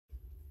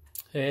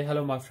Hey,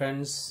 hello my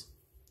friends.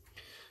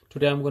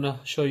 Today I'm gonna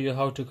show you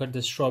how to cut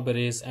the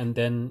strawberries and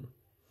then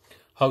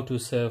how to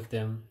serve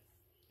them.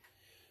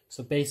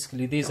 So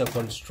basically these are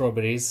called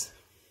strawberries.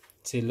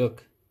 See,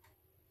 look,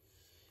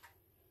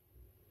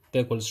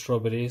 they're called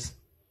strawberries.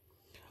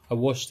 I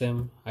wash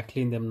them, I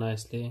clean them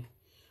nicely,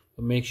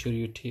 but make sure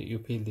you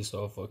peel this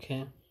off,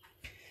 okay?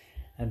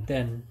 And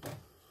then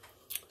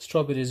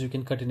strawberries you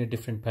can cut in a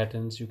different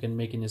patterns. You can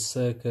make in a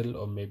circle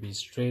or maybe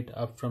straight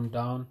up from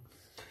down,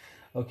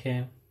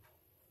 okay?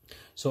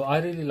 So I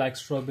really like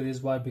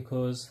strawberries. Why?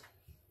 Because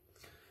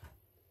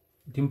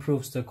it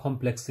improves the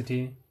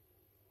complexity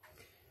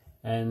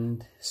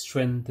and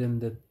strengthen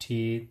the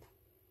teeth.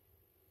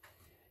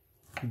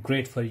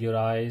 Great for your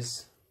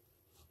eyes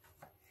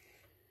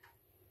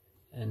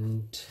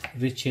and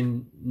rich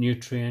in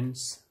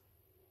nutrients.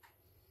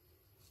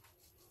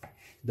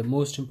 The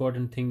most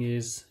important thing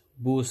is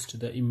boost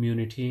the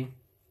immunity.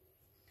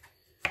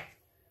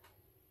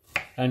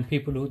 And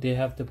people who they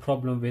have the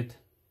problem with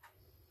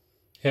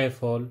hair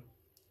fall,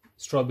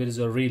 strawberries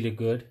are really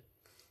good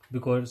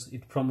because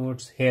it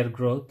promotes hair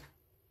growth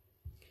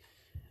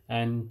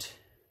and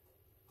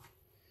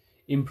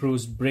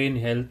improves brain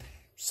health,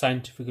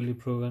 scientifically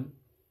proven.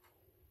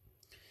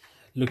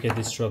 Look at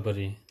this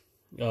strawberry.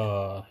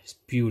 Oh, it's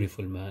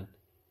beautiful, man.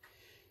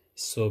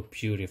 So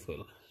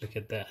beautiful. Look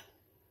at that.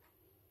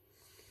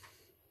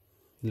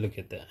 Look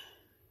at that.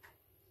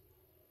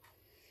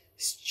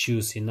 It's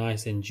juicy,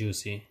 nice and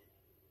juicy.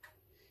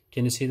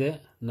 Can you see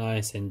that?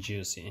 Nice and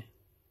juicy.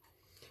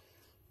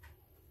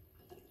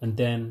 And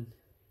then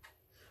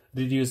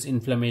reduce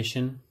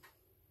inflammation.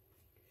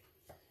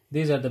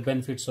 These are the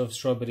benefits of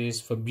strawberries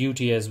for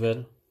beauty as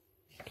well.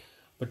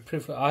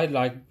 But I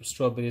like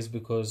strawberries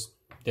because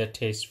they're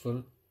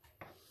tasteful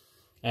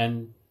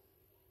and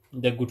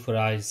they're good for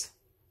eyes.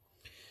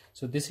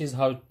 So this is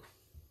how to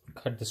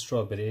cut the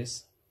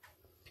strawberries.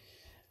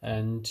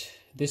 And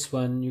this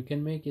one you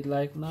can make it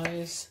like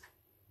nice.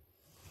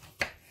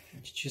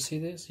 Did you see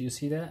this? You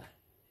see that?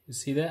 You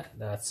see that?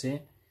 That's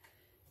it.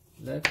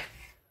 Look.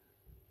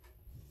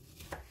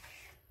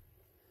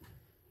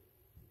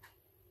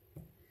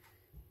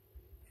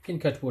 You can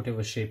cut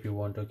whatever shape you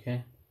want,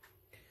 okay?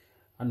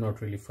 I'm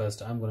not really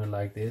fussed. I'm gonna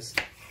like this,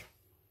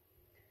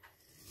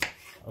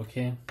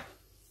 okay?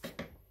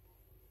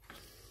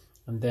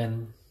 And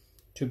then,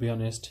 to be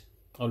honest,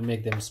 I'll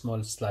make them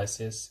small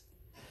slices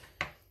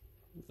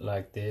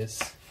like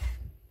this.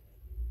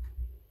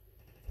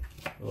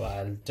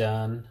 Well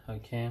done.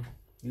 Okay,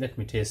 let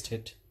me taste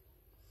it.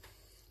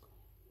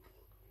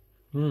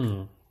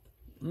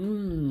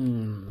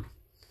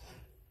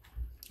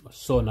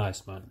 So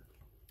nice, man.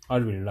 I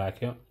really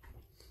like it.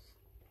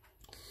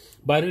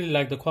 But I really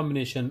like the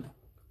combination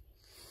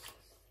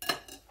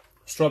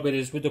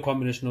strawberries with the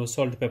combination of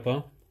salt,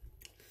 pepper,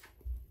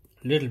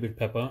 little bit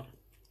pepper,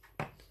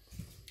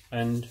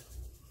 and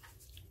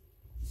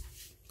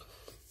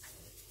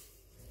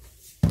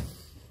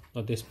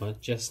not this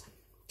much, just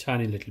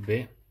tiny little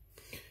bit,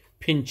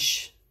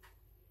 pinch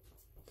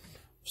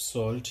of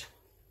salt,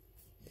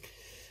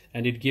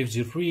 and it gives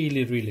you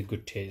really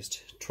good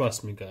taste.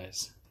 Trust me,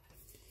 guys.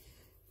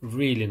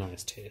 Really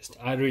nice taste.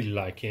 I really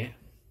like it.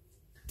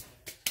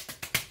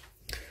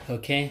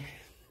 Okay,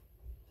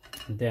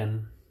 and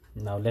then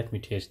now let me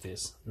taste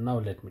this.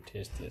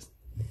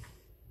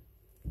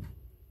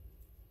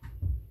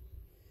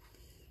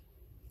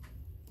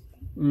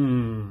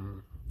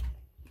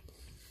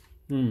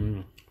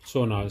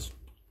 So nice.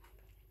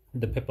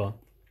 The pepper.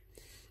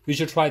 You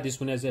should try this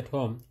one as at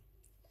home.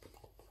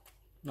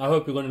 I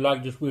hope you're going to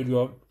like this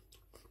video.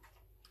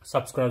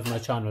 Subscribe to my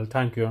channel.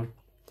 Thank you.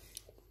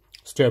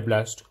 Stay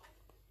blessed.